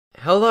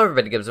Hello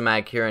everybody, Gibbs and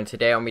Mag here, and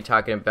today I'll be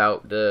talking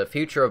about the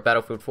future of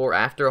Battlefield 4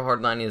 after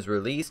Hardline is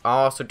released. I'll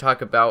also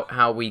talk about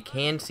how we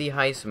can see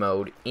Heist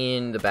mode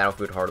in the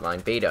Battlefield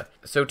Hardline beta.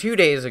 So 2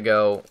 days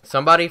ago,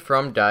 somebody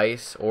from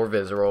DICE or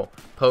Visceral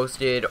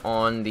posted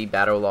on the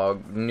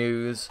Battlelog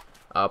news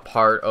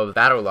part of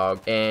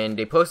Battlelog, and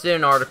they posted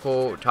an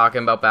article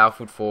talking about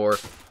Battlefield 4,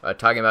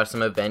 talking about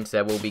some events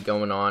that will be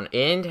going on,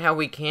 and how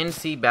we can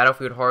see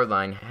Battlefield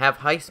Hardline have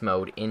Heist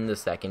mode in the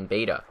second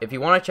beta. If you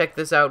want to check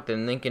this out,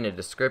 then link in the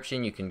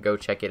description, you can go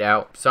check it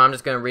out. So I'm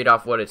just going to read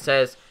off what it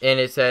says, and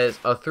it says,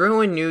 "A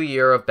thrilling new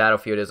year of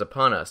Battlefield is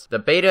upon us. The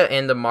beta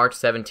and the March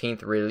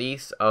 17th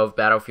release of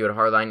Battlefield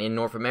Hardline in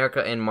North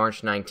America and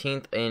March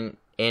 19th and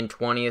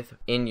 20th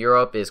in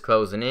Europe is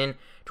closing in.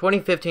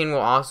 2015 will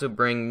also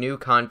bring new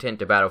content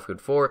to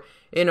Battlefield 4.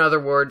 In other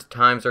words,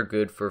 times are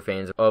good for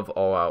fans of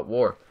all-out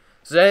war."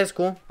 So that is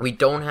cool. We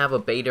don't have a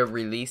beta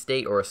release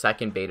date or a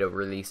second beta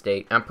release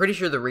date. I'm pretty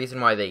sure the reason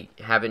why they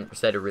haven't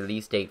set a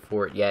release date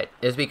for it yet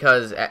is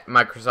because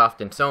Microsoft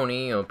and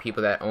Sony,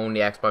 people that own the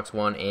Xbox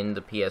One and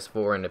the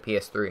PS4 and the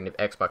PS3 and the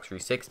Xbox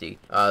 360,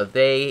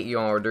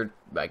 they're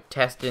like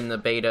testing the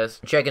betas,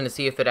 checking to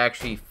see if it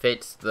actually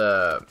fits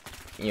the,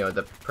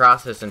 the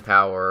processing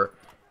power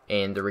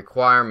and the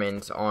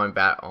requirements on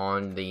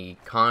the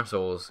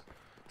consoles.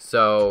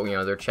 So,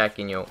 they're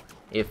checking,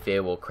 if it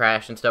will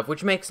crash and stuff,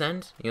 which makes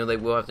sense. They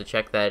will have to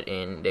check that,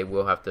 and they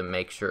will have to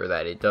make sure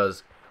that it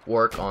does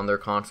work on their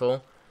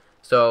console.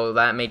 So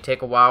that may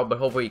take a while, but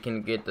hopefully you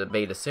can get the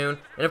beta soon.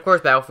 And of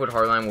course, Battlefield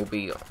Hardline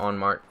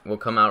will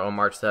come out on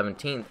March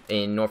 17th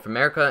in North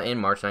America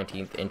and March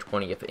 19th and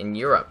 20th in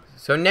Europe.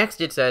 So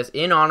next it says,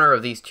 "In honor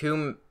of these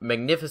two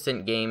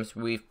magnificent games,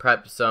 we've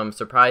prepped some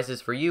surprises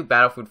for you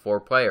Battlefield 4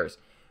 players.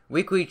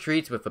 Weekly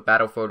treats with the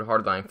Battlefield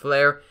Hardline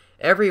flair.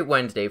 Every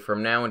Wednesday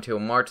from now until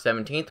March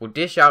 17th, we'll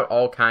dish out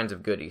all kinds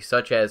of goodies,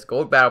 such as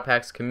gold battle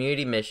packs,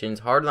 community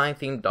missions,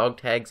 hardline-themed dog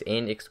tags,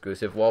 and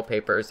exclusive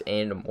wallpapers,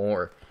 and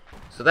more."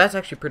 So that's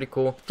actually pretty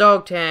cool.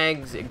 Dog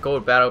tags,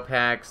 gold battle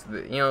packs,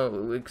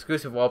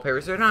 exclusive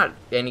wallpapers, they're not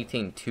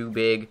anything too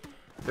big.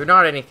 They're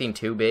not anything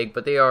too big,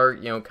 but they are,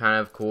 kind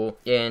of cool.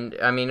 And,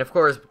 of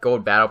course,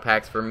 gold battle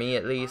packs for me,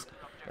 at least.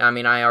 I'm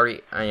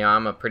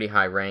a pretty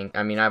high rank.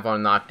 I've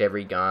unlocked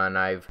every gun.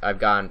 I've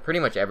gotten pretty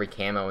much every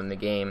camo in the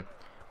game.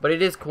 But it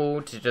is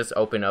cool to just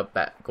open up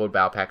gold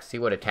battle packs, see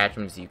what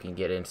attachments you can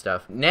get and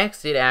stuff.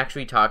 Next, it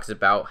actually talks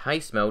about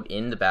Heist mode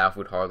in the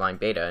Battlefield Hardline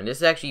beta, and this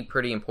is actually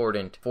pretty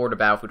important for the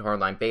Battlefield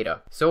Hardline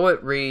beta. So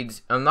it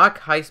reads,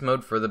 "Unlock Heist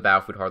mode for the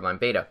Battlefield Hardline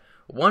beta.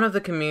 One of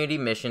the community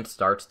missions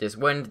starts this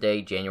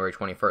Wednesday, January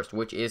 21st,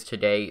 which is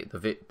today,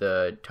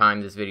 the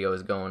time this video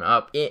is going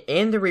up.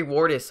 And the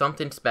reward is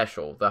something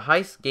special. The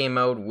Heist game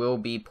mode will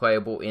be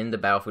playable in the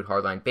Battlefield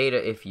Hardline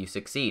beta if you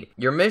succeed.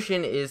 Your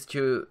mission is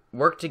to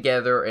work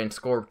together and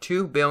score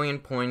 2 billion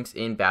points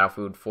in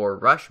Battlefield 4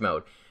 Rush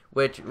mode."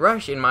 Which,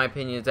 Rush, in my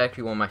opinion, is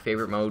actually one of my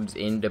favorite modes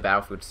in the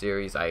Battlefield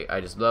series. I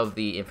just love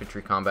the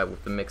infantry combat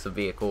with the mix of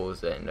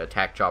vehicles and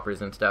attack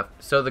choppers and stuff.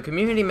 So the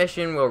community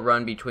mission will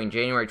run between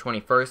January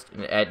 21st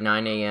at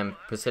 9 AM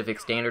Pacific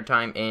Standard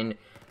Time and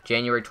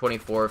January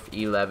 24th,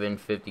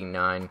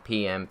 11:59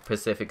 PM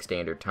Pacific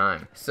Standard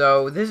Time.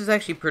 So this is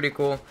actually pretty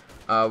cool.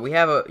 We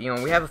have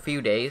a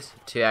few days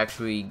to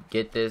actually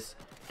get this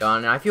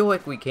done, and I feel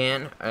like we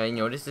can.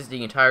 This is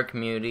the entire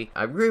community.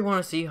 I really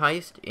want to see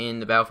Heist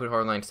in the Battlefield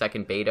Hardline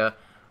second beta.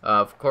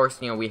 Of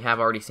course, we have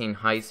already seen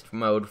Heist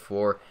mode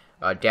for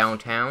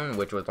Downtown,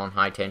 which was on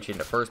high tension,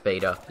 the first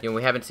beta.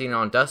 We haven't seen it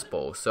on Dust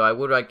Bowl, so I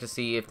would like to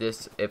see if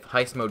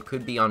Heist mode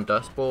could be on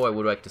Dust Bowl. I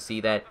would like to see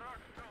that,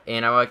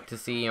 and I would like to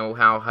see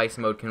how Heist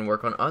mode can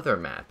work on other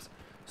maps.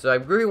 So I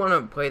really want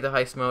to play the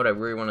Heist mode. I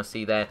really want to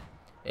see that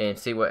and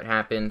see what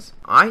happens.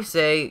 I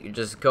say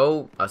just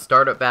go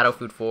start up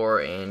Battlefield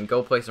 4 and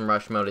go play some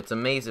Rush mode. It's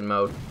amazing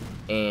mode,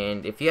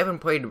 and if you haven't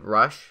played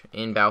Rush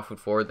in Battlefield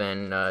 4,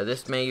 then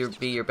this may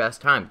be your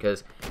best time,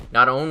 because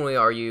not only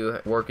are you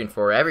working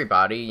for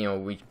everybody,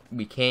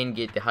 we can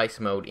get the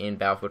Heist mode in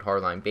Battlefield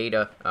Hardline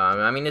beta.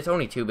 It's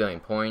only 2 billion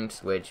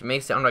points, which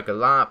may sound like a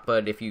lot,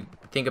 but if you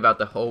think about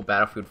the whole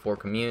Battlefield 4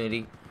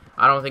 community,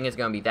 I don't think it's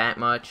going to be that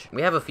much.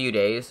 We have a few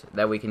days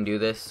that we can do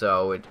this,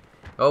 so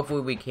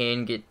hopefully we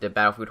can get the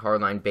Battlefield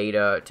Hardline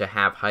beta to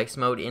have Heist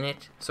mode in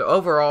it. So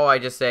overall, I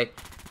just say,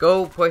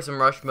 go play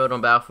some Rush mode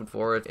on Battlefield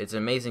 4. It's an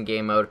amazing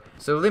game mode.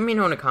 So let me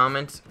know in the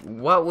comments,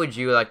 what would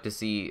you like to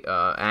see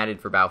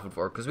added for Battlefield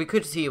 4? Because we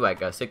could see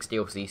like a 6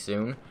 DLC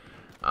soon.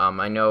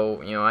 I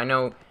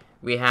know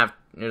we have,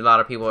 a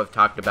lot of people have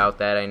talked about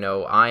that. I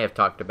know I have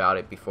talked about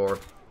it before.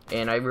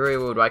 And I really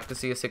would like to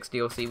see a 6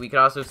 DLC. We could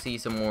also see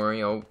some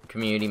more,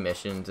 community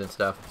missions and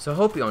stuff. So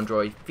hope you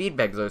enjoy.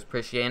 Feedback is always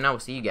appreciated, and I will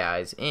see you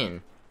guys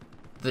in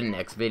the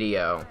next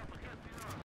video.